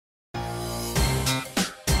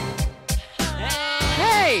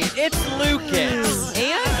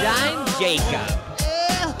Jacob.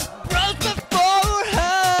 Bros Before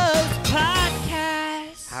Hoes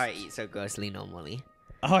Podcast. How I eat so grossly normally.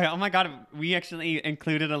 Oh my God. We actually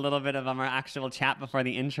included a little bit of our actual chat before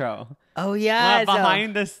the intro. Oh, yeah.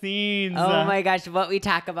 Behind the scenes. Oh, my gosh. What we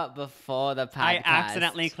talk about before the podcast. I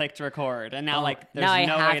accidentally clicked record, and now, there's now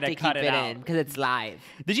no way to cut it out. Because it's live.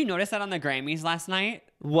 Did you notice that on the Grammys last night?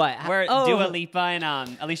 What? Where Dua Lipa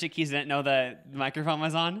and Alicia Keys didn't know the microphone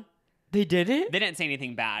was on? They didn't? They didn't say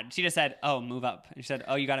anything bad. She just said, "Oh, move up." And she said,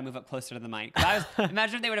 "Oh, you got to move up closer to the mic."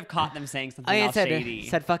 Imagine if they would have caught them saying something all shady.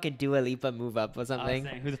 Said fucking Dua Lipa move up or I was something.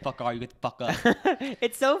 saying, who the fuck are you? Get the fuck up.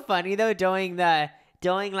 It's so funny though doing the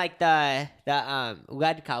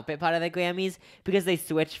red carpet part of the Grammys because they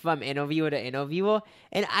switch from interviewer to interviewer,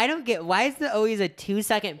 and I don't get why is there always a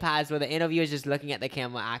 2-second pause where the interviewer is just looking at the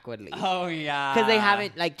camera awkwardly. Oh yeah, because they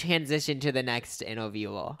haven't transitioned to the next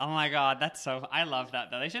interviewer. Oh my God, that's so. I love that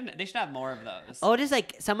though. They should have more of those. Oh, just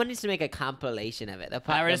someone needs to make a compilation of it.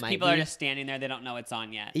 People are just standing there. They don't know it's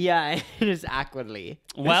on yet. Yeah, just awkwardly.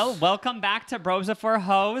 Well, welcome back to Bros Before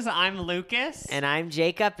Hoes. I'm Lucas, and I'm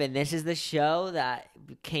Jacob, and this is the show that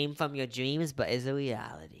came from your dreams but is a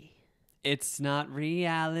reality. It's not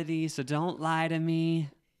reality, so don't lie to me.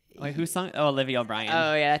 Wait, who sung? Oh, Olivia O'Brien.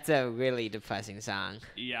 Oh yeah, that's a really depressing song.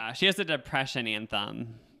 Yeah, she has a depression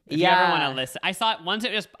anthem. If you ever want to listen, I saw it once.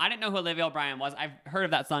 I didn't know who Olivia O'Brien was. I've heard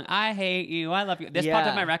of that song. I hate you. I love you. This popped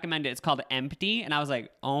up my recommended. It's called Empty, and I was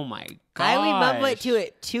like, oh my God. I remember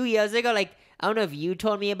it 2 years ago. I don't know if you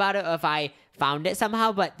told me about it or if I found it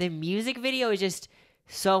somehow, but the music video is just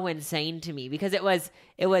so insane to me because it was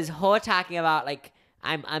her talking about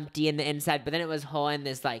I'm empty in the inside, but then it was her in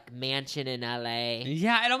this mansion in LA.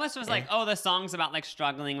 Yeah, it almost was the song's about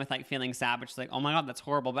struggling with feeling sad, which is oh my God, that's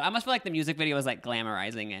horrible. But I almost feel like the music video was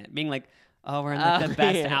glamorizing it, being oh, we're in the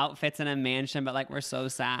best outfits in a mansion, but we're so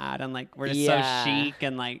sad and we're just so chic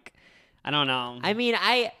and I don't know. I mean,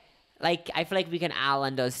 I feel like we can all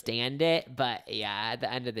understand it, but yeah, at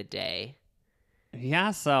the end of the day.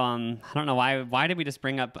 Yeah, so I don't know why did we just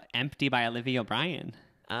bring up Empty by Olivia O'Brien?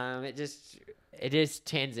 It just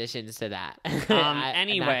transitions to that.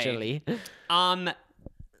 Anyway, naturally.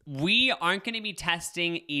 We aren't going to be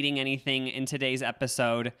testing eating anything in today's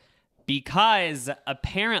episode because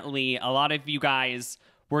apparently a lot of you guys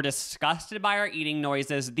were disgusted by our eating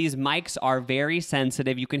noises. These mics are very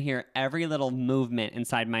sensitive. You can hear every little movement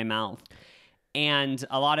inside my mouth. And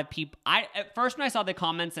a lot of people, at first when I saw the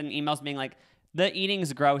comments and emails being the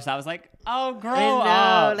eating's gross, I was oh, grow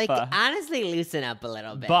up. Honestly, loosen up a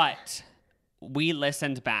little bit. But we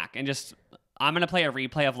listened back and I'm going to play a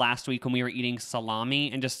replay of last week when we were eating salami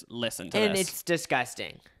and just listen to this. And it's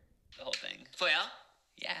disgusting. The whole thing. For real?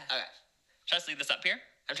 Yeah. Okay. Should I just leave this up here?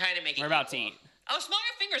 I'm trying to make it We're about to equal. eat. Oh, smell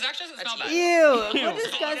your fingers. Actually, doesn't smell bad. Ew. What No,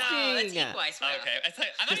 disgusting. it's equal, I swear. Okay. I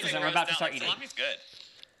thought Just we're about to start eating. Salami's good.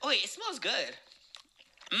 Oh, wait, it smells good.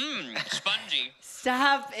 Spongy.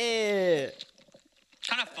 Stop it.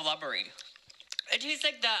 Kind of flubbery. It tastes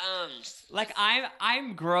like the,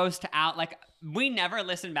 I'm grossed out. We never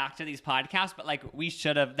listen back to these podcasts, but we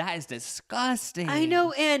should have. That is disgusting. I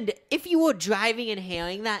know, and if you were driving and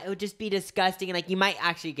inhaling that, it would just be disgusting, and you might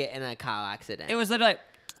actually get in a car accident. It was literally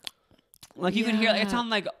you can hear it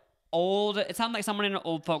sounded old. It sounded like someone in an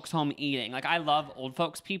old folks' home eating. I love old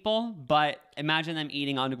folks people, but imagine them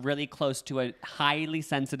eating on really close to a highly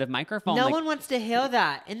sensitive microphone. No one wants to hear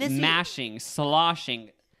that. And this mashing,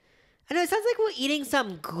 sloshing. I know, it sounds like we're eating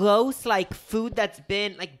some gross, food that's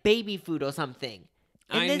been, baby food or something.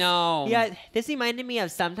 And I know. Yeah, this reminded me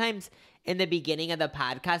of sometimes in the beginning of the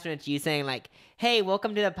podcast when it's you saying, hey,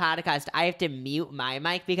 welcome to the podcast. I have to mute my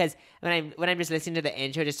mic because when I'm just listening to the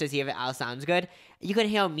intro just to see if it all sounds good, you can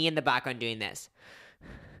hear me in the background doing this.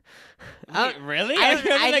 Wait, really? I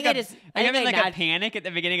having a panic at the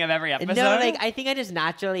beginning of every episode? No, I think I just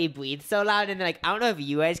naturally breathe so loud, and I don't know if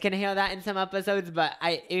you guys can hear that in some episodes, but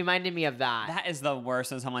it reminded me of that. That is the worst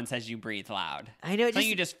when someone says you breathe loud. I know.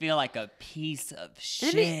 You just feel like a piece of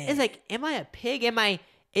shit. It's am I a pig?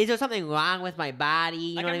 Is there something wrong with my body?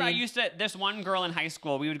 You know what I mean? This one girl in high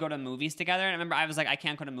school, we would go to movies together. And I remember I was I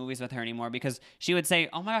can't go to movies with her anymore because she would say,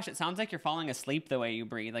 oh my gosh, it sounds like you're falling asleep the way you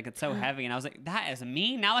breathe. It's so heavy. And I was that is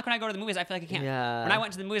me. Now, when I go to the movies, I feel like I can't. Yeah. When I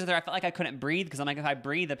went to the movies with her, I felt like I couldn't breathe because I'm if I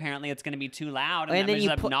breathe, apparently it's going to be too loud. And I'm just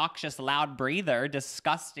an obnoxious, loud breather,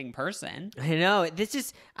 disgusting person. I know. This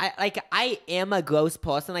is, I am a gross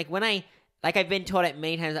person. When I've been told it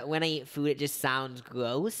many times that when I eat food, it just sounds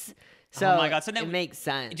gross. So, oh my God. So then it makes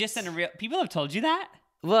sense. Just in people have told you that?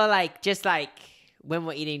 Well, when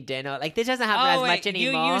we're eating dinner. Like, this doesn't happen as much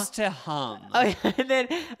anymore. You used to hum. Oh, yeah. And then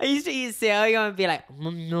I used to eat cereal and be like,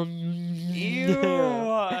 Ew.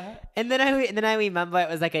 And then I remember it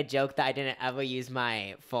was like a joke that I didn't ever use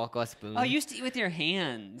my fork or spoon. Oh, you used to eat with your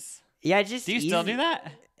hands. Yeah, just Do you still do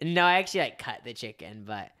that? No, I actually like cut the chicken,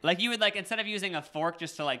 but like you would like instead of using a fork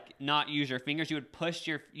just to like not use your fingers, you'd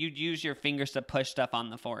use your fingers to push stuff on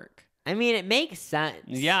the fork. I mean, it makes sense.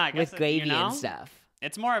 Yeah, I guess with gravy you know? and stuff.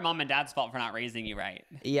 It's more mom and dad's fault for not raising you right.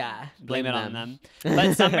 Yeah, Blame it on them.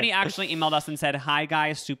 But somebody actually emailed us and said, "Hi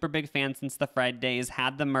guys, super big fan since the Fred days.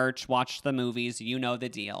 Had the merch, watched the movies. You know the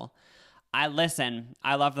deal. I listen.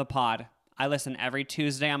 I love the pod. I listen every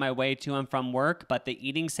Tuesday on my way to and from work, but the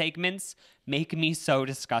eating segments make me so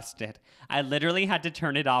disgusted. I literally had to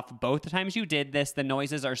turn it off both times you did this. The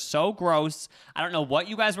noises are so gross. I don't know what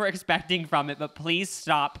you guys were expecting from it, but please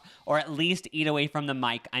stop or at least eat away from the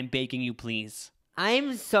mic. I'm begging you, please."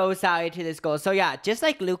 I'm so sorry to this girl. So yeah, just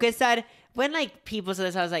like Lucas said, when like people said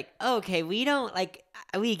this, I was like, okay, we don't like,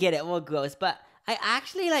 we get it, we're gross. But I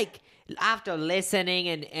actually like, after listening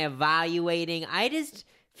and evaluating, I just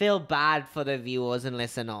feel bad for the viewers and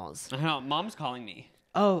listeners. I don't know. Mom's calling me.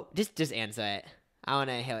 Oh, just answer it. I want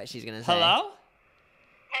to hear what she's gonna say. Hello?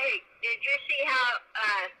 Hey, did you see how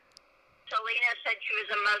Selena said she was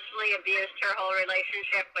emotionally abused her whole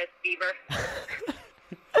relationship with Bieber?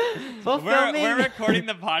 We're recording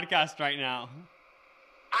the podcast right now.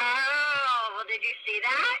 Oh, well, did you see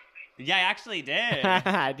that? Yeah, I actually did.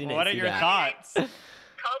 I didn't What are see your that. thoughts?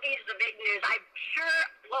 Kobe's the big news. I'm sure,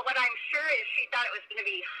 well, what I'm sure is she thought it was going to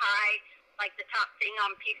be high, like the top thing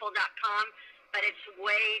on people.com, but it's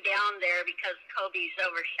way down there because Kobe's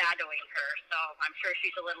overshadowing her. So I'm sure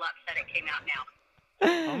she's a little upset it came out now.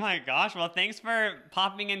 Oh my gosh. Well, thanks for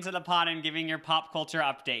popping into the pod and giving your pop culture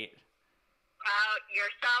update. Oh,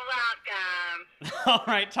 you're so welcome.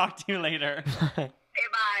 All right, talk to you later. Okay,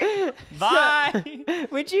 bye. Bye.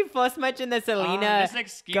 When she first mentioned the Selena, just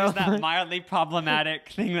excuse that mildly problematic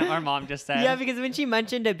thing that our mom just said. yeah, because when she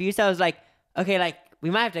mentioned abuse, I was like, okay, like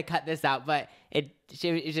we might have to cut this out, but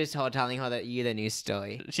she was just telling her that the news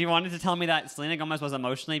story. She wanted to tell me that Selena Gomez was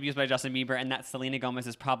emotionally abused by Justin Bieber and that Selena Gomez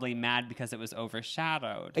is probably mad because it was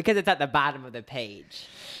overshadowed. Because it's at the bottom of the page.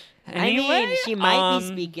 Anyway, I mean, she might be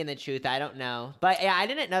speaking the truth. I don't know. But yeah, I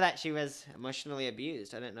didn't know that she was emotionally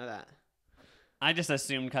abused. I didn't know that. I just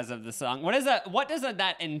assumed because of the song. What does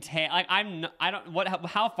that entail? Like,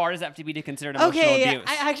 how far does that have to be to consider emotional abuse?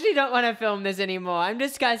 I actually don't want to film this anymore. I'm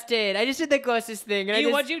disgusted. I just did the grossest thing.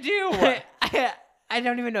 And What'd you do? I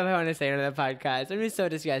don't even know if I want to say it on the podcast. I'm just so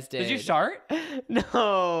disgusted. Did you shart?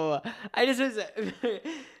 No. I just was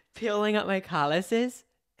peeling up my calluses,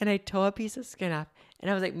 and I tore a piece of skin off. And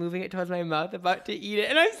I was like moving it towards my mouth, about to eat it.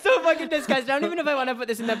 And I'm so fucking disgusted. I don't even know if I want to put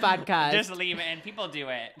this in the podcast. Just leave it, and people do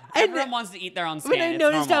it. And Everyone wants to eat their own skin. When I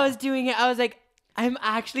noticed I was doing it, I was like, I'm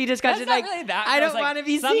actually disgusted. That's not like, really that I gross. don't want to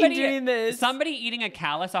be somebody, seen doing this. Somebody eating a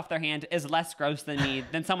callus off their hand is less gross than me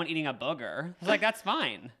than someone eating a booger. It's like, that's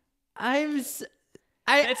fine. It's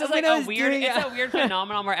just like a weird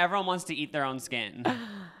phenomenon where everyone wants to eat their own skin.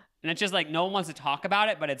 And it's just like no one wants to talk about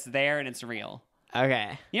it, but it's there and it's real.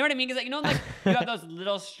 Okay. You know what I mean? Because like you have those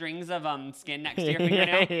little strings of skin next to your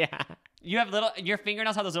fingernail. Yeah. You have your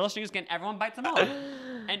fingernails have those little strings of skin. Everyone bites them off,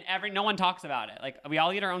 and no one talks about it. Like we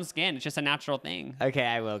all eat our own skin. It's just a natural thing. Okay,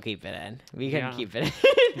 I will keep it in. We can keep it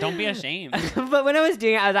in. Don't be ashamed. But when I was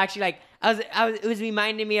doing it, I was actually like, it was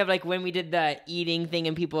reminding me of like when we did the eating thing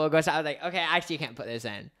and people would go. So I was like, okay, actually, you can't put this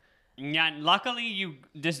in. Yeah, and luckily you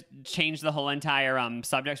just changed the whole entire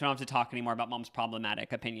subject, so we don't have to talk anymore about mom's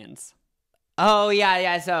problematic opinions. Oh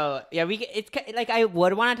yeah. So yeah, it's like I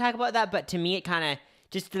would want to talk about that, but to me it kind of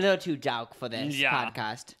just a little too dark for this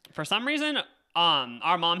podcast. For some reason,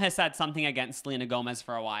 our mom has said something against Selena Gomez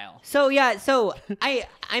for a while. So yeah,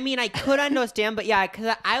 I mean I could understand, but yeah,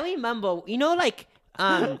 because I remember, like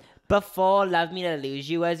before "Love Me to Lose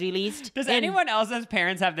You" was released. Does anyone else's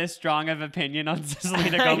parents have this strong of opinion on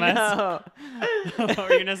Selena Gomez? I know. What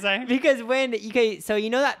were you gonna say? Because so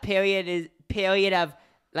that period of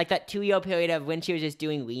like that 2-year period of when she was just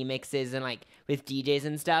doing remixes and like with DJs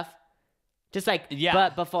and stuff. Just like,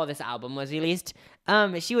 but before this album was released,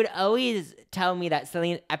 she would always tell me that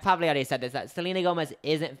I probably already said this, that Selena Gomez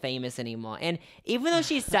isn't famous anymore. And even though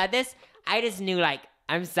she said this, I just knew like,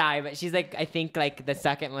 I'm sorry, but she's like, I think like the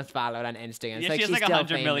second most followed on Instagram. Yeah, so, she has like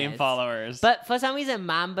 100 million followers. But for some reason,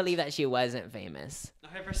 mom believed that she wasn't famous.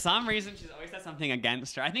 Okay, for some reason, she's always said something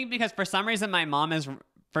against her. I think because for some reason, my mom is...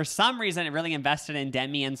 For some reason, really invested in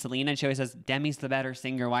Demi and Selena. And she always says, Demi's the better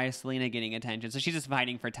singer. Why is Selena getting attention? So she's just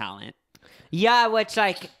fighting for talent. Yeah, which,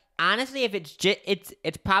 like, honestly, if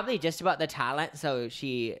it's probably just about the talent. So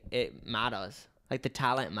it matters. like the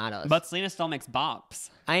talent models. But Selena still makes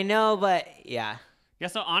bops. I know, but yeah. Yeah,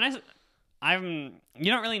 so honest, you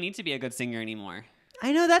don't really need to be a good singer anymore.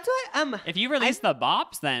 I know, that's why If you release the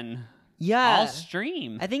bops, then yeah. I'll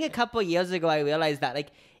stream. I think a couple years ago I realized that, like,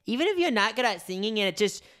 even if you're not good at singing and it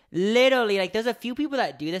just literally, like, there's a few people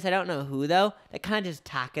that do this, I don't know who though, that kind of just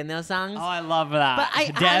talk in their songs. Oh, I love that. But I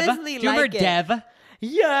Dev, honestly do you remember like it. Dev?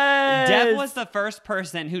 Yes! Dev was the first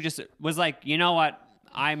person who just was like, you know what?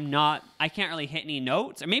 I can't really hit any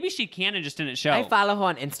notes. Or maybe she can and just didn't show. I follow her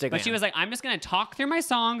on Instagram. But she was like, I'm just going to talk through my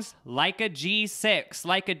songs like a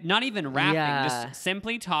G6, not even rapping, just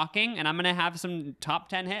simply talking, and I'm going to have some top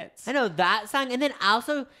 10 hits. I know that song. And then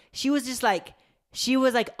also, she was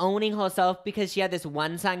owning herself because she had this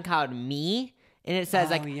one song called Me. And it says,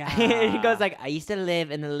 it goes like, I used to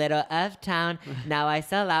live in the little F town. Now I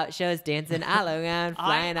sell out shows, dancing all around,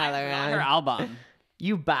 flying all around. Her album.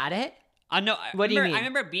 You bought it? No, What do you mean? I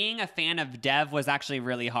remember being a fan of Dev was actually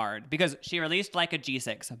really hard because she released like a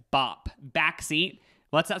G6, Bop, Backseat.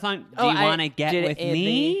 What's that song? Do you want to get with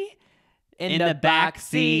me? In the back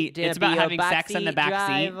seat. It's about having sex in the back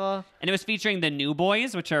seat. And it was featuring the New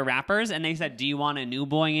Boys, which are rappers. And they said, do you want a new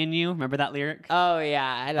boy in you? Remember that lyric? Oh,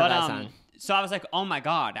 yeah. I love that song. So I was like, oh my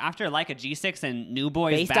God. After like a G6 and New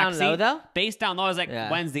Boys Bass Backseat. Down Low, though? Bass Down Low. I was like,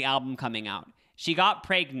 when's the album coming out? She got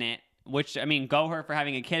pregnant. Which, I mean, go her for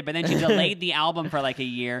having a kid. But then she delayed the album for like a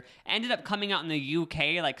year. Ended up coming out in the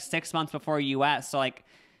UK like 6 months before US. So like,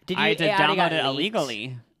 I had to download it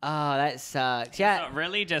illegally. Oh, that sucks. Yeah. So it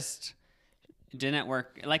really just didn't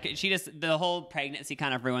work. Like, the whole pregnancy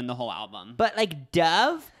kind of ruined the whole album. But like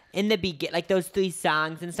Dove in the beginning, like those 3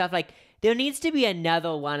 songs and stuff, like there needs to be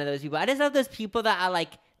another one of those people. I just love those people that are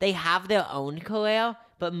like, they have their own career,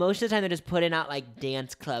 but most of the time they're just putting out like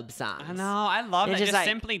dance club songs. I know. I love it. Just like,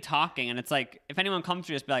 simply talking. And it's like, if anyone comes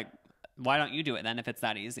to you, just be like, why don't you do it then if it's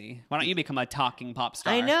that easy? Why don't you become a talking pop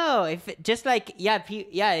star? I know. If it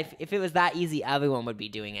was that easy, everyone would be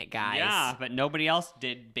doing it, guys. Yeah, but nobody else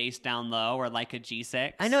did Bass Down Low or like a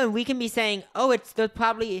G6. I know, and we can be saying, oh, they're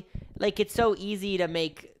probably, like, it's so easy to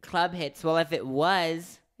make club hits. Well, if it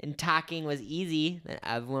was, and talking was easy, then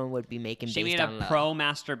everyone would be making Bass Down Low. She made a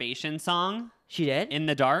pro-masturbation song. She did? In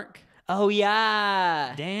the Dark. Oh,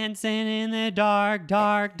 yeah. Dancing in the dark,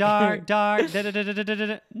 dark, dark, dark.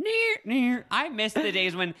 Near. I miss the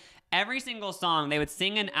days when every single song they would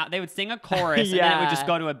sing a chorus and then it would just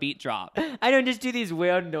go to a beat drop. I don't just do these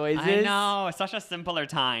weird noises. I know, it's such a simpler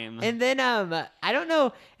time. And then I don't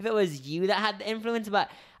know if it was you that had the influence,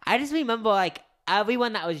 but I just remember like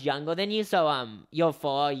everyone that was younger than you, so your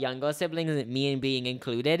 4 younger siblings, me and being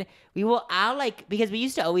included, we were all like, because we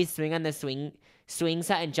used to always swing on the swing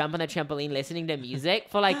set and jump on the trampoline listening to music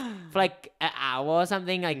for like an hour or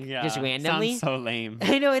something, like just randomly. Sounds so lame.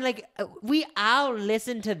 I know, and like we all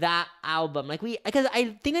listened to that album, like because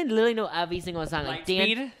I think I literally know every single song. Like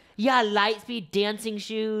Lightspeed? Yeah, Lightspeed, Dancing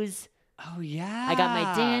Shoes. Oh yeah, I got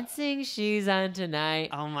my dancing shoes on tonight.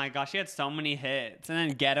 Oh my gosh, she had so many hits. And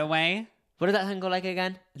then Getaway. What did that song go like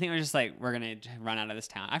again? I think it was just like, we're gonna run out of this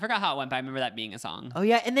town. I forgot how it went, but I remember that being a song. Oh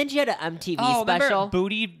yeah, and then she had an MTV special. Remember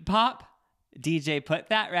Booty Pop? DJ, put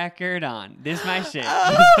that record on. This is my shit.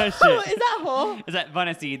 Oh, this is my shit. Is that whole? Is that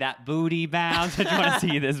want to see that booty bounce? I want to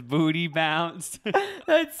see this booty bounce.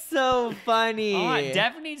 That's so funny. Oh,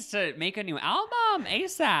 Dev needs to make a new album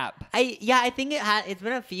ASAP. I think it's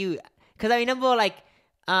been a few, because I remember like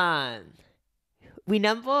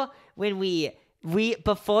when we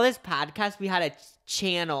before this podcast we had a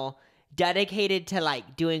channel dedicated to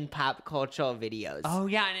like doing pop cultural videos. Oh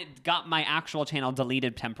yeah, and it got my actual channel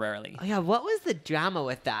deleted temporarily. Oh yeah, what was the drama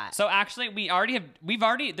with that? So actually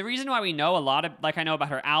the reason why we know a lot of, like I know about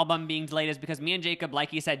her album being delayed is because me and Jacob,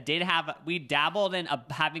 like he said, we dabbled in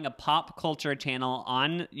having a pop culture channel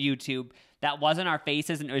on YouTube that wasn't our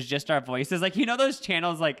faces and it was just our voices. Like, you know those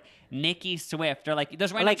channels like Nicki Swift or like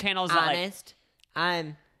those random like channels Honest, that like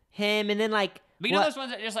I'm him, and then like but you know those ones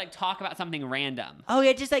that just like talk about something random. Oh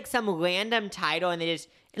yeah, just like some random title, and they just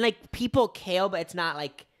and like people kill, but it's not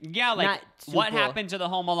like like what happened to the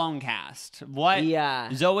Home Alone cast? What? Yeah,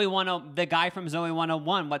 the guy from Zoe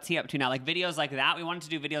 101. What's he up to now? Like videos like that. We wanted to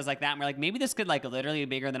do videos like that, and we're like, maybe this could like literally be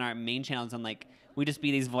bigger than our main channels, and like we just be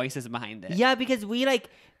these voices behind it. Yeah, because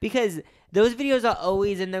because those videos are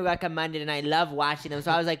always in the recommended, and I love watching them. So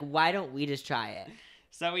I was like, why don't we just try it?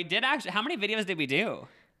 So we did actually. How many videos did we do?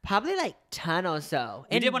 Probably like 10 or so.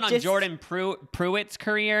 We did one on Jordan Pruitt's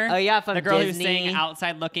career. Oh yeah, from the girl Disney. who sang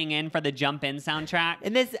 "Outside Looking In" for the Jump In soundtrack.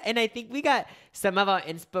 And I think we got some of our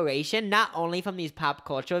inspiration not only from these pop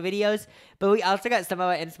culture videos, but we also got some of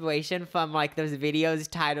our inspiration from like those videos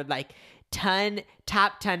titled like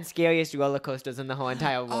top 10 scariest roller coasters in the whole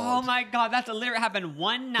entire world. Oh my God, that's literally happened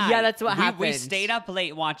one night. Yeah, that's what happened. We stayed up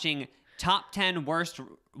late watching top 10 worst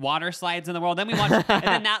water slides in the world. Then we watched, and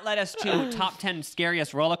then that led us to top 10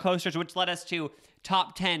 scariest roller coasters, which led us to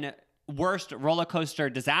top 10 worst roller coaster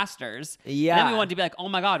disasters. Yeah. And then we wanted to be like, oh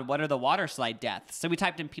my God, what are the water slide deaths? So we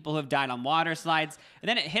typed in people who have died on water slides, and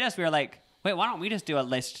then it hit us. We were like, wait, why don't we just do a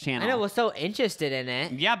list channel? I know, we're so interested in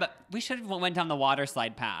it. Yeah, but we should have went down the water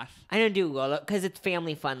slide path. I don't do roller because it's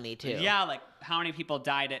family friendly too. Yeah, like how many people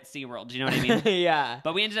died at SeaWorld? Do you know what I mean? Yeah.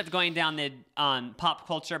 But we ended up going down the pop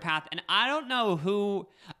culture path, and I don't know who.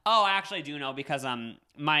 Oh, I actually do know because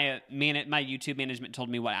my YouTube management told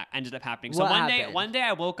me what ended up happening. So What one happened? day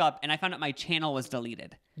I woke up and I found out my channel was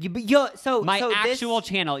deleted. My Actual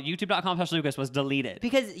channel, youtube.com/Lucas, was deleted.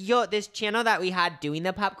 because this channel that we had doing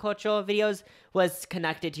the pop culture videos was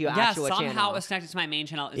connected to your Yeah, actual somehow channel. it was connected to my main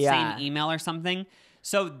channel, Yeah. same email or something.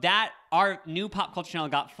 So that our new pop culture channel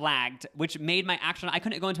got flagged, which made my actual. I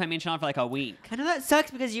couldn't go into my main channel for like a week. I know that sucks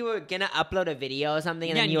because you were gonna upload a video or something,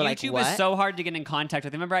 and Yeah, then and you were YouTube like, "What?" is so hard to get in contact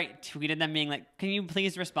with. Remember, I tweeted them being like, "Can you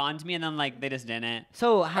please respond to me?" And then like they just didn't.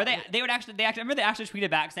 So Or they remember they actually tweeted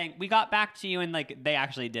back saying, "We got back to you," and like they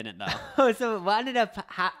actually didn't though. so what ended up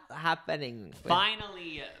happening? with-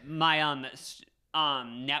 Finally, my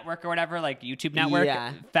network or whatever, like YouTube network,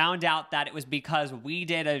 Yeah. found out that it was because we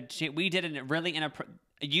did a really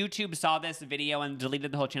YouTube saw this video and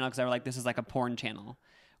deleted the whole channel because they were like, this is like a porn channel.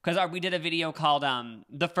 Because we did a video called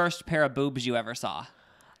the first pair of boobs you ever saw.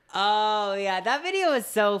 Oh yeah, that video was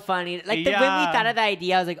so funny. Like when we Yeah. thought of the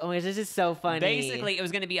idea, I was like, "Oh my gosh, this is so funny." Basically, it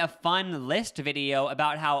was going to be a fun list video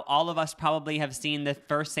about how all of us probably have seen the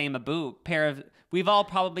first we've all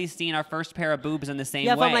probably seen our first pair of boobs in the same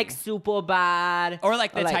way. from like Super Bad or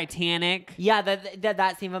like the Titanic. Yeah,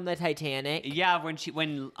 that scene from the Titanic. Yeah,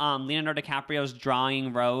 when Leonardo DiCaprio's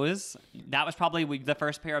drawing Rose, that was probably the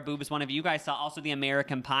first pair of boobs one of you guys saw. Also, the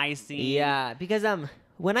American Pie scene. Yeah, because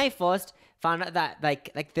when I first found out that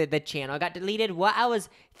like the channel got deleted, what I was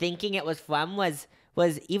thinking it was from was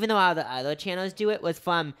even though all the other channels do it, was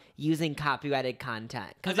from using copyrighted content.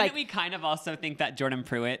 Because Because didn't we kind of also think that Jordan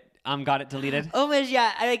Pruitt got it deleted? oh my gosh,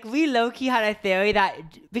 yeah, like we low-key had a theory that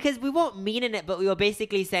because we weren't meaning it, but we were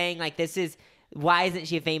basically saying like this is why isn't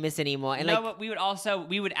she famous anymore? And No, like but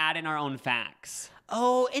we would add in our own facts.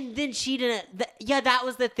 oh, and then she didn't. That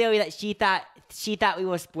was the theory that she thought we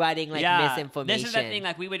were spreading like misinformation. This is the thing.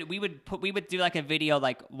 Like we would do like a video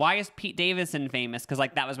like, why is Pete Davidson famous? Because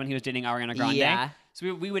like that was when he was dating Ariana Grande. Yeah.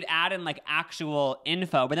 So we would add in like actual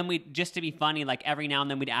info, but then we just to be funny, like every now and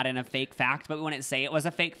then we'd add in a fake fact, but we wouldn't say it was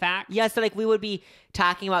a fake fact. Yeah, so like we would be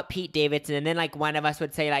talking about Pete Davidson, and then like one of us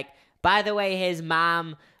would say like, by the way, his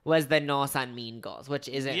mom was the nurse on Mean Girls, which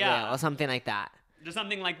isn't Yeah. real, or something like that. Just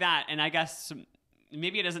something like that. And I guess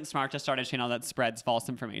maybe it isn't smart to start a channel that spreads false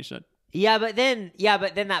information. Yeah, but then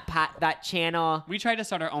that channel. We tried to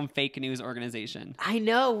start our own fake news organization. I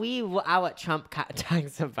know are what Trump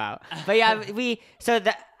talks about, but yeah,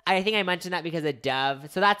 I think I mentioned that because of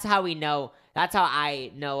Dove. So that's how we know. That's how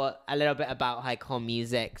I know a little bit about like home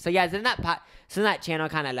music. So yeah, then that channel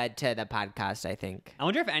kind of led to the podcast, I think. I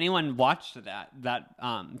wonder if anyone watched that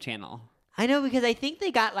channel. I know because I think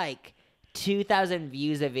they got like 2,000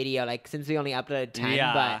 views a video, like since we only uploaded 10.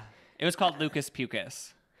 Yeah. But It was called Lucas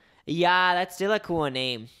Pucus. yeah, that's still a cool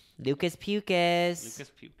name, Lucas Pucus.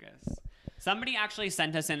 Lucas Pucus. Somebody actually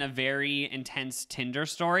sent us in a very intense Tinder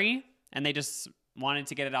story, and they just wanted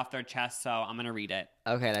to get it off their chest, so I'm going to read it.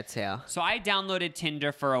 Okay, let's hear. So I downloaded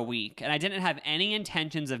Tinder for a week, and I didn't have any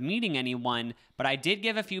intentions of meeting anyone, but I did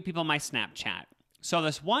give a few people my Snapchat. So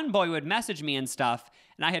this one boy would message me and stuff,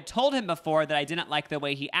 and I had told him before that I didn't like the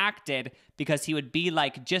way he acted because he would be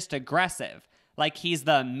like just aggressive. Like he's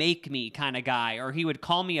the make me kind of guy, or he would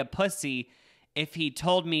call me a pussy if he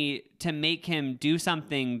told me to make him do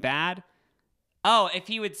something bad. Oh, if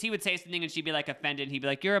he would say something and she'd be like offended, he'd be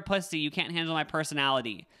like, "You're a pussy, you can't handle my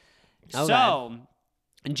personality." Okay. So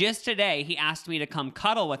just today, he asked me to come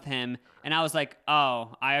cuddle with him, and I was like,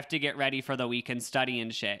 "Oh, I have to get ready for the weekend study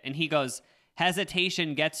and shit." And he goes,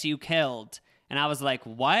 "Hesitation gets you killed." And I was like,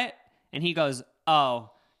 "What?" And he goes, "Oh,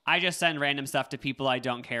 I just send random stuff to people I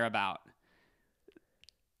don't care about."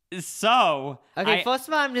 So Okay, first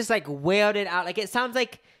of all, I'm just like weirded out. Like it sounds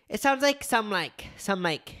like some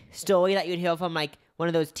story that you'd hear from like one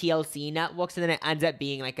of those TLC networks, and then it ends up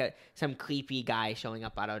being like some creepy guy showing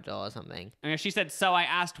up at our door or something. And she said, "So I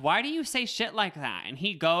asked, why do you say shit like that?" And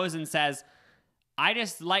he goes and says, "I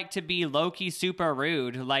just like to be low-key super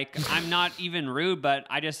rude. Like, I'm not even rude, but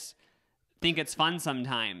I just think it's fun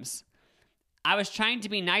sometimes." I was trying to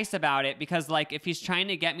be nice about it because, like, if he's trying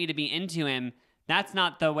to get me to be into him, that's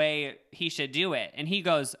not the way he should do it. And he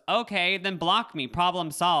goes, okay, then block me.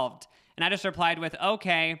 Problem solved. And I just replied with,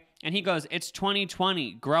 okay. And he goes, it's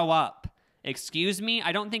 2020. Grow up. Excuse me?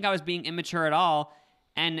 I don't think I was being immature at all.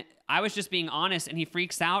 And I was just being honest, and he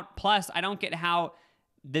freaks out. Plus, I don't get how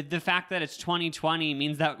the fact that it's 2020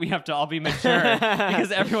 means that we have to all be mature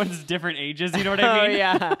because everyone's different ages. You know what I mean? Oh,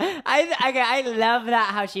 yeah. I love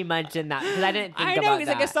that how she mentioned that because I didn't think about that.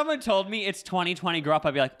 Because like, if someone told me it's 2020, grow up,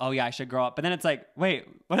 I'd be like, oh, yeah, I should grow up. But then it's like, wait,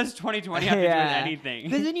 what does 2020 have to do with anything?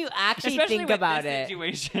 Because when you actually Especially think with about this it.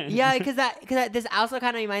 Situation. Yeah, because this also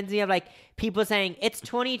kind of reminds me of like people saying it's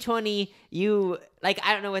 2020. You like,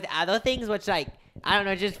 I don't know, with other things, which like, I don't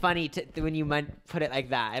know, it's just funny when you put it like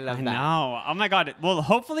that. I love that. No. Oh my God. Well,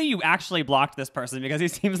 hopefully you actually blocked this person because he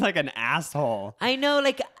seems like an asshole. I know,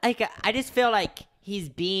 like I just feel like he's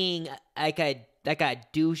being like a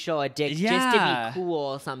douche or a dick just to be cool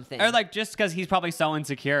or something. Or like just because he's probably so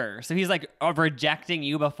insecure. So he's like rejecting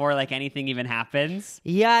you before like anything even happens.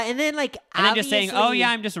 Yeah, and then like and then just saying, oh yeah,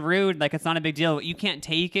 I'm just rude. Like it's not a big deal. You can't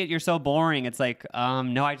take it. You're so boring. It's like,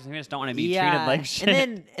 no, I just don't want to be treated like shit.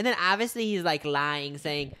 And then obviously he's like lying,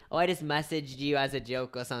 saying, oh, I just messaged you as a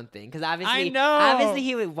joke or something. Because obviously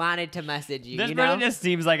he wanted to message you. This you know? person just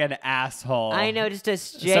seems like an asshole. I know, just a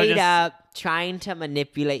straight up trying to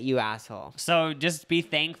manipulate you, asshole. So just be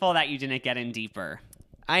thankful that you didn't get in deeper.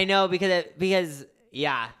 I know because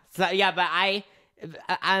yeah. So yeah, but I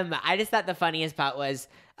just thought the funniest part was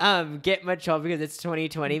get mature because it's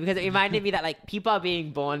 2020 because it reminded me that like people are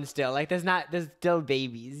being born still. Like there's still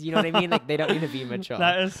babies. You know what I mean? Like they don't need to be mature.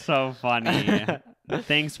 That is so funny.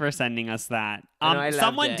 Thanks for sending us that. I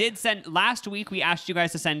Someone did send last week. We asked you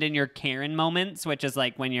guys to send in your Karen moments, which is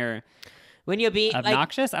like when you're being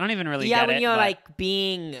obnoxious. I don't even really get it. Yeah, when you're like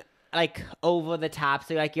being like over the top.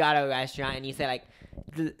 So like you're at a restaurant and you say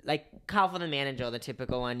like call for the manager, the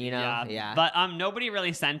typical one, you know? Yeah. But nobody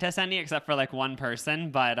really sent us any except for like one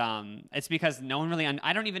person. But it's because no one really.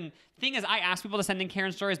 I don't even. Thing is, I ask people to send in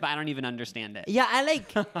Karen stories, but I don't even understand it. Yeah,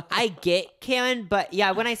 I get Karen, but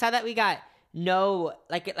yeah, when I saw that we got no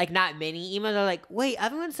like not many emails, I was like, wait,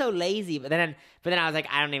 everyone's so lazy. But then I was like,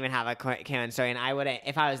 I don't even have a Karen story, and I wouldn't,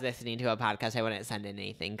 if I was listening to a podcast, I wouldn't send in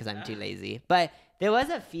anything because I'm too lazy. But there was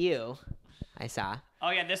a few I saw. Oh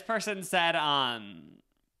yeah, this person said it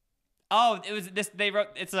was this. They wrote,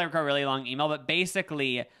 it's like a really long email, but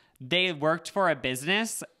basically they worked for a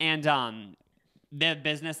business and the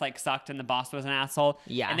business like sucked and the boss was an asshole.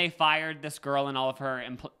 Yeah. And they fired this girl and all of her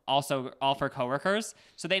also all of her coworkers.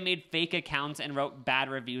 So they made fake accounts and wrote bad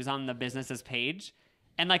reviews on the business's page.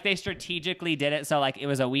 And like they strategically did it so like it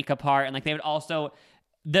was a week apart, and like they would also,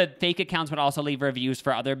 the fake accounts would also leave reviews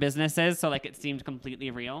for other businesses, so like it seemed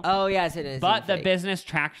completely real. Oh yes, it is. But the business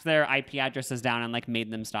tracked their IP addresses down and like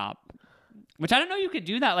made them stop. Which I don't know you could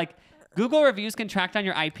do that. Like Google reviews can track down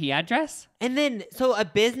your IP address. And then so a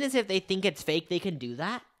business, if they think it's fake, they can do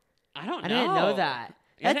that? I don't know. I didn't know that.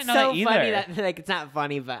 I That's didn't know so that funny either. that like it's not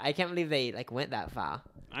funny, but I can't believe they like went that far.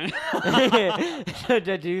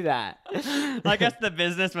 to do that. I guess the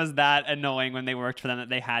business was that annoying when they worked for them that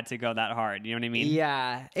they had to go that hard. You know what I mean?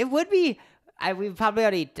 Yeah, it would be. We've probably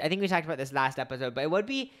already. I think we talked about this last episode, but it would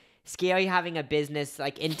be scary having a business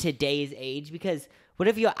like in today's age, because what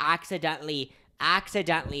if you're accidentally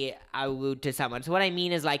rude to someone? So what I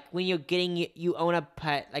mean is like when you own a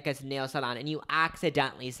pet like a nail salon and you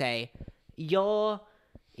accidentally say your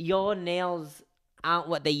nails aren't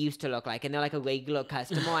what they used to look like, and they're like a regular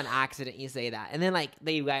customer on accident, you say that, and then like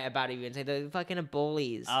they write about it and say they're fucking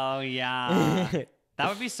bullies. Oh yeah. That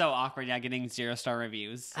would be so awkward, yeah, getting 0-star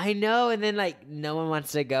reviews. I know, and then like no one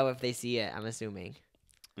wants to go if they see it, I'm assuming.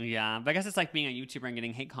 Yeah, but I guess it's like being a YouTuber and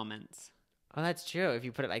getting hate comments. Oh, that's true if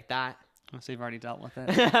you put it like that. So you've already dealt with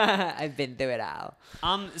it. I've been through it all.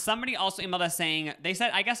 Somebody also emailed us saying, they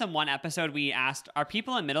said, I guess in one episode we asked, are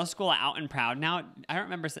people in middle school out and proud now? I don't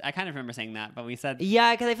remember. I kind of remember saying that, but we said,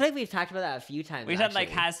 yeah, because I feel like we've talked about that a few times. We said like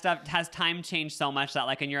has time changed so much that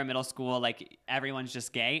like when you're in middle school, like everyone's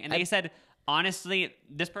just gay, and they said, honestly,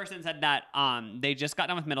 this person said that they just got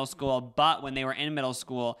done with middle school, but when they were in middle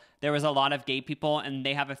school, there was a lot of gay people, and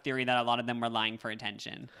they have a theory that a lot of them were lying for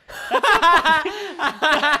attention.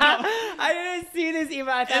 I didn't see this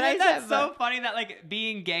email. I thought that's so funny that like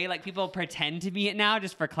being gay, like people pretend to be it now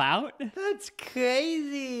just for clout. That's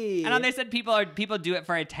crazy. And then they said people do it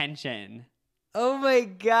for attention. Oh my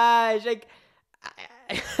gosh! Like,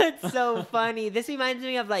 it's so funny. This reminds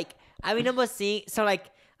me of like I remember seeing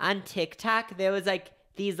on TikTok, there was like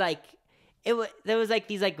these like there was like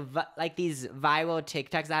these viral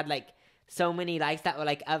TikToks that had like so many likes that were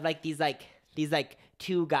like of like these like these like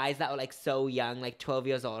two guys that were like so young, like 12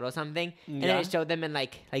 years old or something, and then Yeah. it showed them in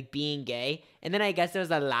like being gay, and then I guess there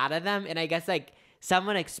was a lot of them, and I guess like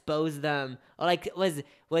someone exposed them or like was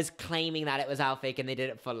claiming that it was all fake and they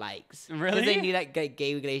did it for likes. Really? Because they knew that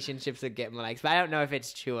gay relationships would get more likes, but I don't know if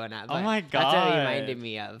it's true or not. Oh But my that's what it God. reminded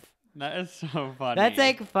me of. That is so funny. That's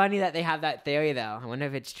like funny that they have that theory though. I wonder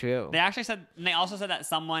if it's true. They actually said, and they also said that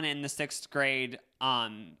someone in the 6th grade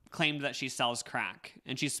claimed that she sells crack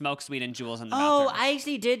and she smokes weed and jewels in the Oh, bathroom. I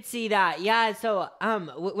actually did see that. Yeah, so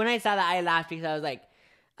when I saw that, I laughed because I was like,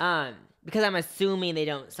 because I'm assuming they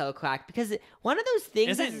don't sell crack, because one of those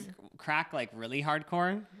things Isn't crack like really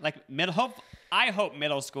hardcore? Like I hope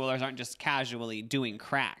middle schoolers aren't just casually doing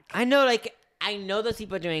crack. I know, like, I know those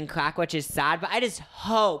people are doing crack, which is sad, but I just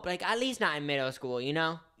hope, like, at least not in middle school, you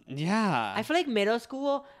know? Yeah. I feel like middle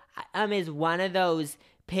school is one of those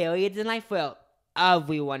periods in life where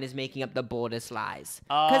everyone is making up the boldest lies.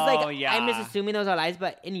 Oh, like, yeah. I'm just assuming those are lies,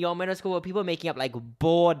 but in your middle school, were people making up, like,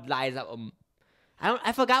 bold lies that were...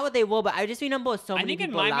 I forgot what they were, but I just remember so many I think in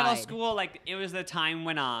people my middle lied. school, like, it was the time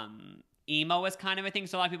when emo was kind of a thing,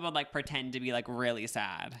 so a lot of people would like pretend to be like really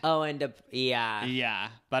sad. Oh, and yeah. Yeah.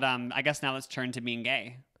 But I guess now it's turned to being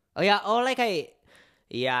gay. Oh, yeah. Oh, like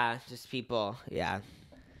just people. Yeah.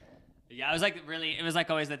 Yeah, it was like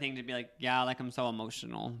always the thing to be like, yeah, like I'm so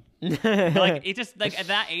emotional. But, like it just like at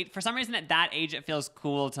that age, for some reason at that age it feels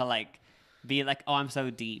cool to like be like, oh, I'm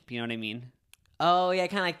so deep, you know what I mean? Oh, yeah,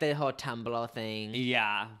 kind of like the whole Tumblr thing.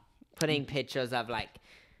 Yeah. Putting pictures of, like,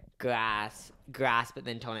 grass, but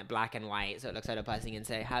then tone it black and white so it looks like a person and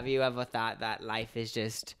say, have you ever thought that life is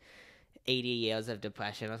just 80 years of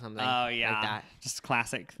depression or something? Oh yeah. Like that. Just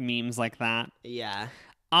classic memes like that. Yeah.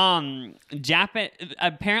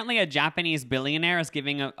 Apparently a Japanese billionaire is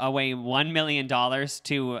giving away $1 million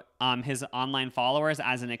to his online followers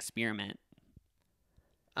as an experiment.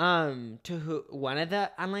 To who? One of the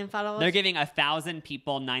online followers? They're giving 1,000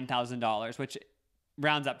 people $9,000, which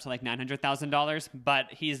rounds up to like $900,000. But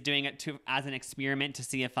he's doing it as an experiment to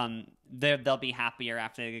see if they'll be happier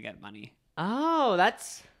after they get money. Oh,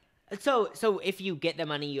 that's... So if you get the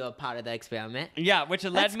money, you're a part of the experiment? Yeah, which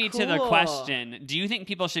led That's me to the cool. question: do you think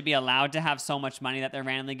people should be allowed to have so much money that they're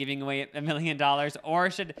randomly giving away $1 million, or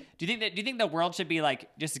do you think the world should be like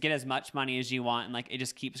just get as much money as you want and like it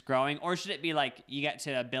just keeps growing, or should it be like you get to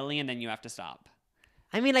 $1 billion then you have to stop?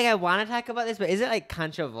 I mean, like, I want to talk about this, but is it like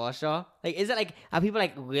controversial? Like, is it like, are people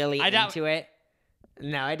like really into it?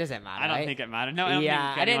 No, it doesn't matter. I don't right? think it matters. No, I don't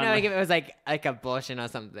yeah, think I didn't know anyone like, if it was like abortion or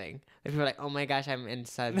something. If people were like, oh my gosh, I'm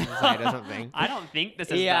inside or something. I don't think this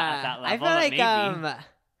is Yeah, at that I level. feel like maybe.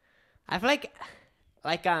 I feel like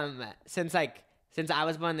since I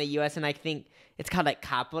was born in the U.S. and I think it's called like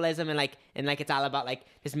capitalism and like it's all about like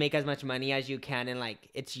just make as much money as you can and like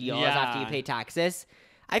it's yours after you Yeah. pay taxes.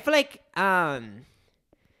 I feel like I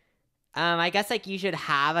guess like you should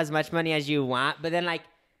have as much money as you want, but then like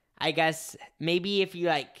I guess maybe if you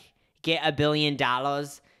like get $1 billion,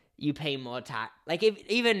 you pay more tax. Like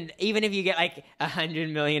even if you get like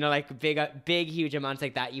 100 million or like big huge amounts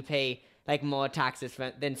like that, you pay like more taxes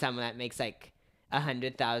than someone that makes like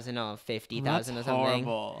 100,000 or 50,000 or something.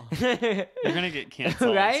 Horrible. You're gonna get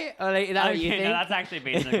canceled, Right? Or like, is that what you Okay, think? no, that's actually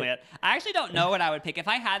basically it. I actually don't know what I would pick. If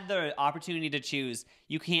I had the opportunity to choose,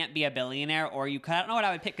 you can't be a billionaire or I don't know what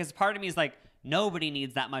I would pick, because part of me is like, nobody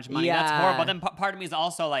needs that much money. That's Yeah. horrible. Then part of me is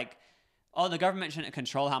also like, oh, the government shouldn't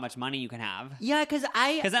control how much money you can have. Yeah, because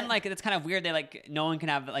then like it's kind of weird. They like no one can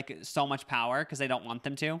have like so much power because they don't want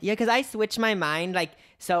them to. Yeah, because I switch my mind like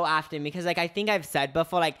so often because like I think I've said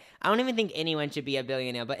before, like I don't even think anyone should be a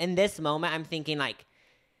billionaire, but in this moment I'm thinking like,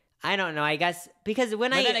 I don't know, I guess because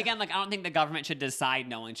But then again, like I don't think the government should decide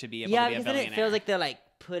no one should be able to be a because then billionaire. it feels like they're like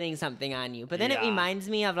putting something on you. But then it Yeah. reminds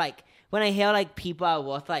me of like when I hear like people are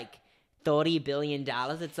worth like $30 billion,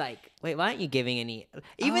 it's like, wait, why aren't you giving any?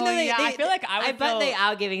 Even Oh, though yeah, I feel like I would bet feel- they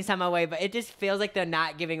are giving some away, but it just feels like they're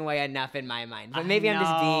not giving away enough in my mind. But maybe I'm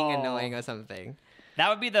just being know. annoying or something. That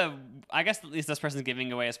would be I guess at least this person's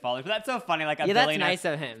giving away his followers. But that's so funny, like a Yeah, that's billionaire nice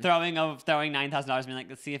of him. throwing $9,000, being like,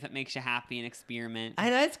 let's see if it makes you happy and experiment.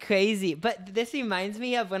 I know it's crazy, but this reminds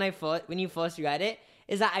me of when you first read it,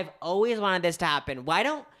 is that I've always wanted this to happen. Why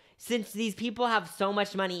don't, since these people have so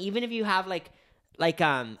much money, even if you have like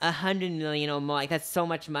 100 million or more, like that's so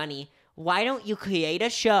much money, why don't you create a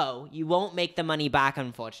show? You won't make the money back,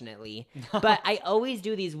 unfortunately. But I always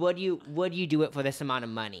do these, would you do it for this amount of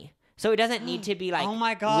money? So it doesn't need to be like, oh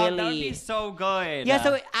my god, really... that would be so good. Yeah,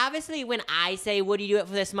 so obviously when I say, would you do it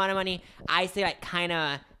for this amount of money, I say like kind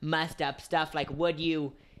of messed up stuff, like would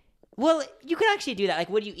you... Well, you could actually do that. Like,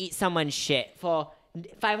 would you eat someone's shit for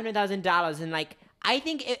 $500,000? And like, I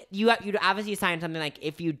think you'd obviously sign something like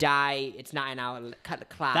if you die, it's not an hour cut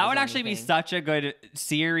class. That would or actually be anything. such a good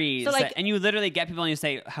series. So, like- and you literally get people and you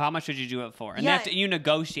say, how much would you do it for? And Yeah. you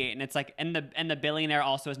negotiate. And it's like, and the billionaire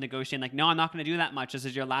also is negotiating like, no, I'm not going to do that much. This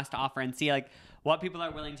is your last offer, and see like what people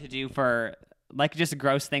are willing to do for like just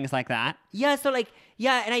gross things like that. Yeah, so like,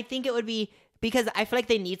 yeah, and I think it would be because I feel like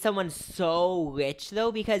they need someone so rich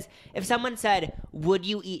though, because if someone said, would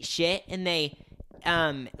you eat shit? And they,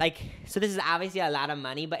 like, so this is obviously a lot of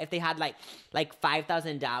money, but if they had like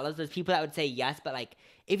 $5,000, there's people that would say yes, but like,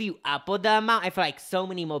 if you upped the amount, I feel like so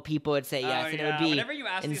many more people would say yes, and it would be Whenever you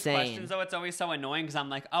ask these insane. questions, though, it's always so annoying because I'm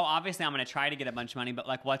like, oh, obviously I'm going to try to get a bunch of money, but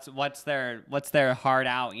like, what's their hard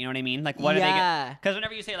out? You know what I mean? Like, what do they get? Because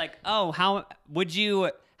whenever you say like, oh,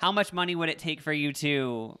 how much money would it take for you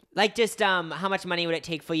to Like, just how much money would it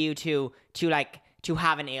take for you to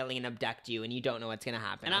have an alien abduct you and you don't know what's gonna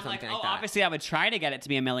happen? And or I'm like, something oh, that. obviously I would try to get it to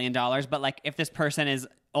be $1 million, but like if this person is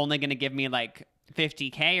only going to give me like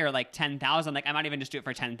 $50K or like 10,000, like I might even just do it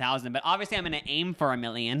for 10,000, but obviously I'm going to aim for $1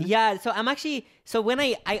 million. Yeah, so I'm actually, so when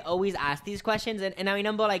I always ask these questions, and I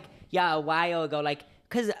remember like, yeah, a while ago, like,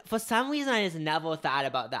 because for some reason I just never thought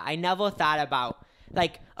about that. I never thought about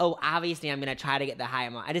like, oh, obviously I'm going to try to get the high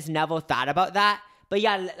amount. I just never thought about that. But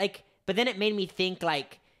yeah, like, but then it made me think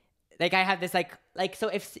like I have this like, so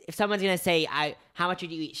if someone's going to say, how much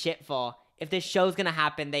would you eat shit for? If this show's going to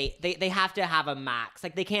happen, they have to have a max.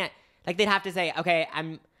 Like they can't, like they'd have to say, okay,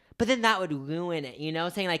 but then that would ruin it, you know?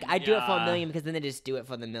 Saying like, I'd do it for $1 million, because then they just do it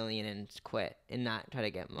for the $1 million and quit and not try to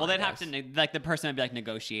get more. Well, they'd have to, like the person would be like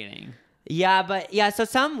negotiating. Yeah, but yeah, so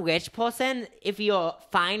some rich person, if you're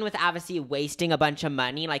fine with obviously wasting a bunch of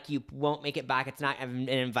money, like you won't make it back, it's not an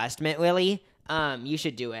investment really, you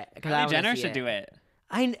should do it. Kylie Jenner should do it.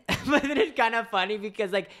 But then it's kind of funny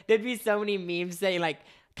because like there'd be so many memes saying like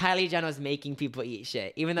Kylie Jenner's making people eat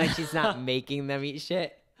shit, even though she's not making them eat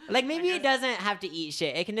shit. Like maybe it doesn't have to eat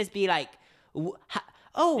shit. It can just be like, Yeah,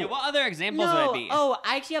 what other examples would it be? Oh,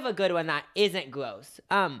 I actually have a good one that isn't gross.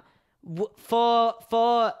 For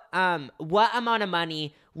what amount of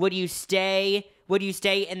money would you stay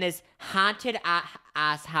in this haunted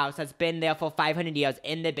ass house that's been there for 500 years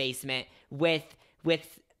in the basement with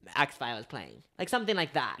X-Files playing? Like something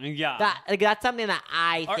like that. Yeah. That's something that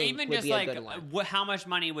I or think even would just be like, a good one. how much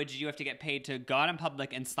money would you have to get paid to go out in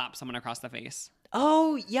public and slap someone across the face?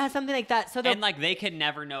 Oh, yeah, something like that. So and like they could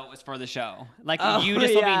never know it was for the show. Like Oh, you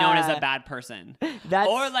just will be known as yeah. a bad person. That's-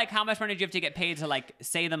 Or like how much money do you have to get paid to like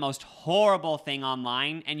say the most horrible thing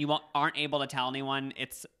online and you aren't able to tell anyone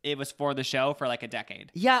it was for the show for like a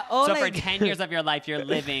decade. Yeah. Oh, So like, for 10 years of your life, you're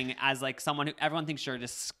living as like someone who everyone thinks you're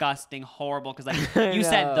disgusting, horrible, because like you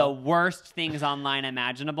said the worst things online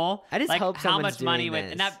imaginable. I just like, hope how someone's much money doing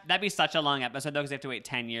would, and this. that'd be such a long episode though, because they have to wait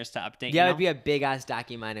 10 years to update. Yeah, you it'd be know? a big ass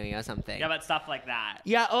documentary or something. Yeah, but stuff like that.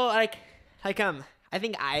 Yeah. Oh, like I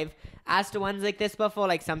think I've asked ones like this before,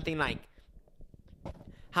 like something like,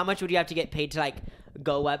 how much would you have to get paid to like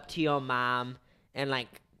go up to your mom and like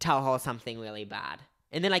tell her something really bad?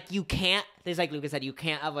 And then like you can't, there's like Lucas said, you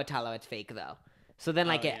can't ever tell her it's fake though. So then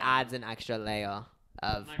like it adds an extra layer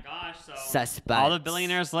of Oh my gosh, so suspense. all the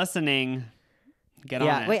billionaires listening, get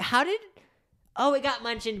on it. Wait, it got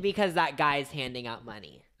mentioned because that guy's handing out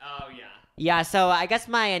money. Oh yeah. Yeah, so I guess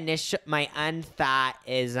my end thought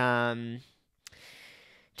is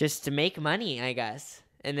just to make money, I guess.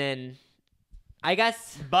 And then I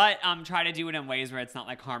guess But try to do it in ways where it's not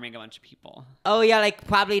like harming a bunch of people. oh yeah, like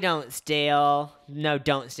probably don't steal. No,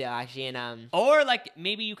 don't steal actually. And Or like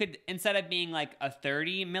maybe you could, instead of being like a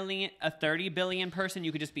 30 billion person,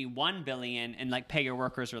 you could just be 1 billion and like pay your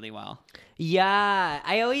workers really well. yeah,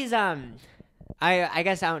 I always I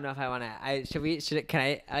guess I don't know if I want to. Can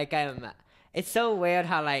I like it's so weird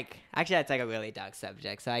how like actually that's like a really dark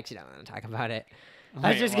subject, so I actually don't want to talk about it.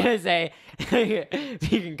 I was just gonna say you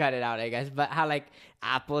can cut it out, I guess, but how like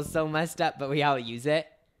Apple's so messed up, but we all use it.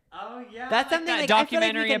 Oh yeah, That's something that like documentary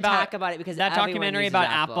I feel like we can about talk about it because that everyone documentary uses about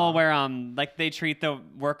Apple where like they treat the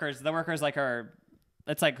workers like are.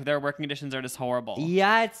 It's like their working conditions are just horrible.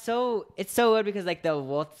 Yeah, it's so weird because like they're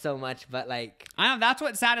worth so much, but like I know that's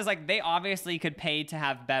what's sad is like they obviously could pay to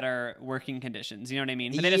have better working conditions. You know what I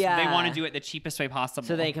mean? But they want to do it the cheapest way possible.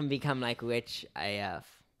 so they can become like rich AF,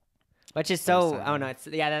 which is so I don't know. It's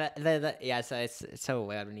yeah, so it's so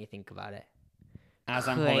weird when you think about it. As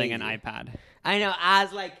I'm holding an Crazy. iPad. I know.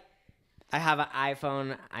 As like I have an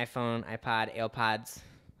iPhone, iPad, AirPods,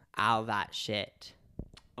 all that shit.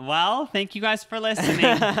 Well, thank you guys for listening.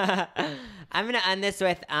 I'm gonna end this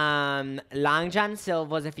with Long John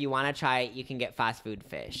Silver's. If you want to try it, you can get fast food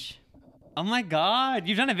fish. Oh my god,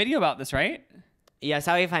 you've done a video about this, right? Yeah,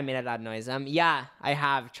 sorry if I made a loud noise. Yeah, I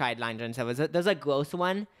have tried line drawing silvers. There's a gross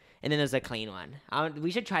one, and then there's a clean one.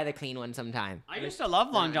 We should try the clean one sometime. I used to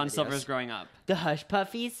love Long John videos. Silver's growing up. The hush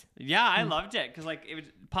puffies. Yeah, I loved it because like it was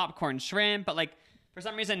popcorn shrimp, but like for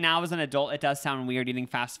some reason now as an adult it does sound weird eating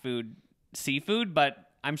fast food seafood, but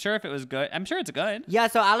I'm sure if it was good, I'm sure it's good. Yeah,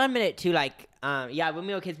 so I'll admit it too. Like, yeah, when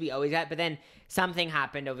we were kids, we always had, but then something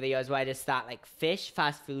happened over the years where I just thought like fish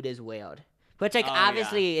fast food is weird, which like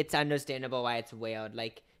obviously it's understandable why it's weird,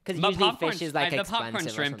 like because usually fish is like the expensive. popcorn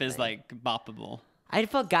shrimp or is something. like boppable. I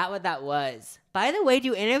forgot what that was. By the way,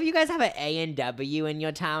 do any of you guys have an A&W in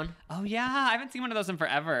your town? Oh yeah, I haven't seen one of those in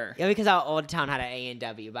forever. Yeah, because our old town had an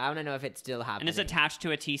A&W, but I want to know if it's still happening. And it's attached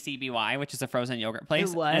to a TCBY, which is a frozen yogurt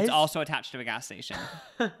place. It was? And it's also attached to a gas station.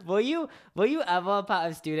 Were you ever a part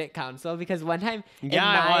of student council? Because one time,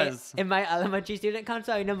 I was. In my elementary student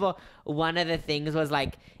council, I remember one of the things was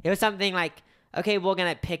like, it was something like, okay, we're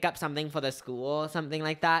going to pick up something for the school, something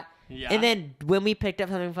like that. Yeah. And then when we picked up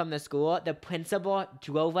something from the school, the principal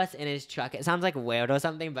drove us in his truck. It sounds like weird or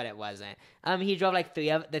something, but it wasn't. He drove like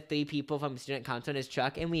three people from student council in his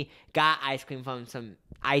truck, and we got ice cream from some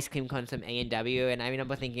A&W. And I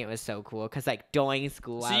remember thinking it was so cool because like during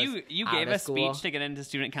school, so you gave a speech to get into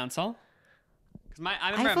student council? Because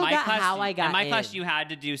I remember in my class you had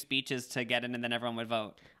to do speeches to get in, and then everyone would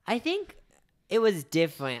vote. I think it was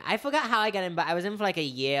different. I forgot how I got in, but I was in for like a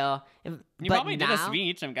year. You probably did a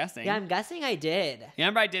speech, I'm guessing. Yeah, I'm guessing I did. Yeah,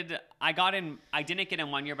 remember I didn't get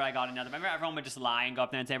in one year, but I got another. Remember everyone would just lie and go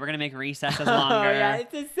up there and say, we're going to make recesses longer. Oh, yeah,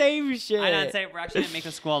 it's the same shit. And I'd say, we're actually going to make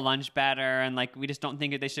the school lunch better, and like, we just don't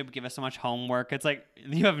think that they should give us so much homework. It's like,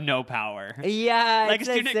 you have no power. Yeah, like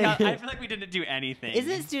I feel like we didn't do anything.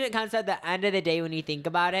 Isn't student council at the end of the day when you think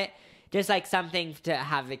about it? Just like something to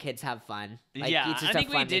have the kids have fun. Like, yeah, it's just I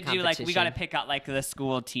think a we did do like we got to competition. pick out like the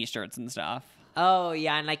school T-shirts and stuff. Oh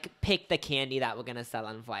yeah, and like pick the candy that we're gonna sell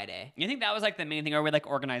on Friday. You think that was like the main thing, or we like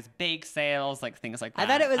organize bake sales, like things like that? I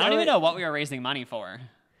thought it was. I don't even know what we were raising money for.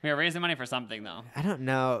 We were raising money for something though. I don't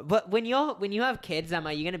know, but when you have kids,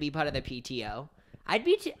 are you gonna be part of the PTO? I'd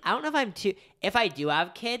be. I don't know if I'm too. If I do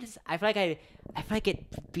have kids, I feel like it'd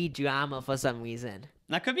be drama for some reason.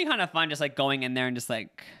 That could be kind of fun, just like going in there and just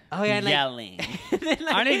like yelling. Like,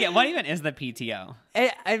 I don't even get what even is the PTO?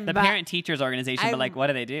 The parent teachers organization, but like what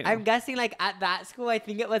do they do? I'm guessing like at that school, I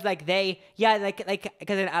think it was like like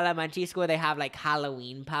because in elementary school they have like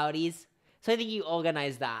Halloween parties. So I think you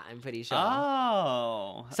organize that. I'm pretty sure.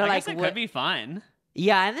 Oh, so I like guess it could be fun.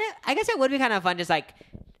 Yeah, and then I guess it would be kind of fun, just like,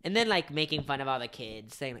 and then like making fun of all the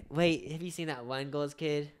kids, saying like, "Wait, have you seen that one girl's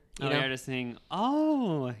kid?" You know? You're just saying,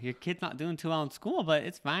 "Oh, your kid's not doing too well in school, but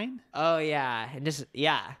it's fine." Oh yeah, and just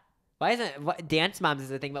Why isn't dance moms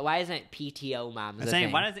is a thing, but why isn't PTO moms? I'm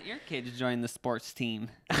saying, why doesn't your kid join the sports team?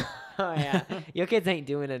 Oh yeah, your kids ain't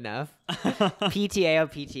doing enough. PTA or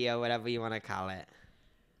PTO, whatever you want to call it.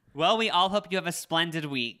 Well, we all hope you have a splendid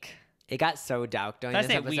week. It got so dark during this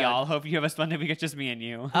episode. We all hope you have a splendid week. It's just me and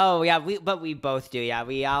you. Oh yeah, we both do. Yeah,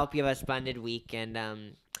 we all hope you have a splendid week,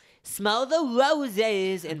 and smell the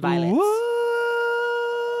roses and violets. Woo!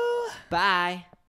 Bye.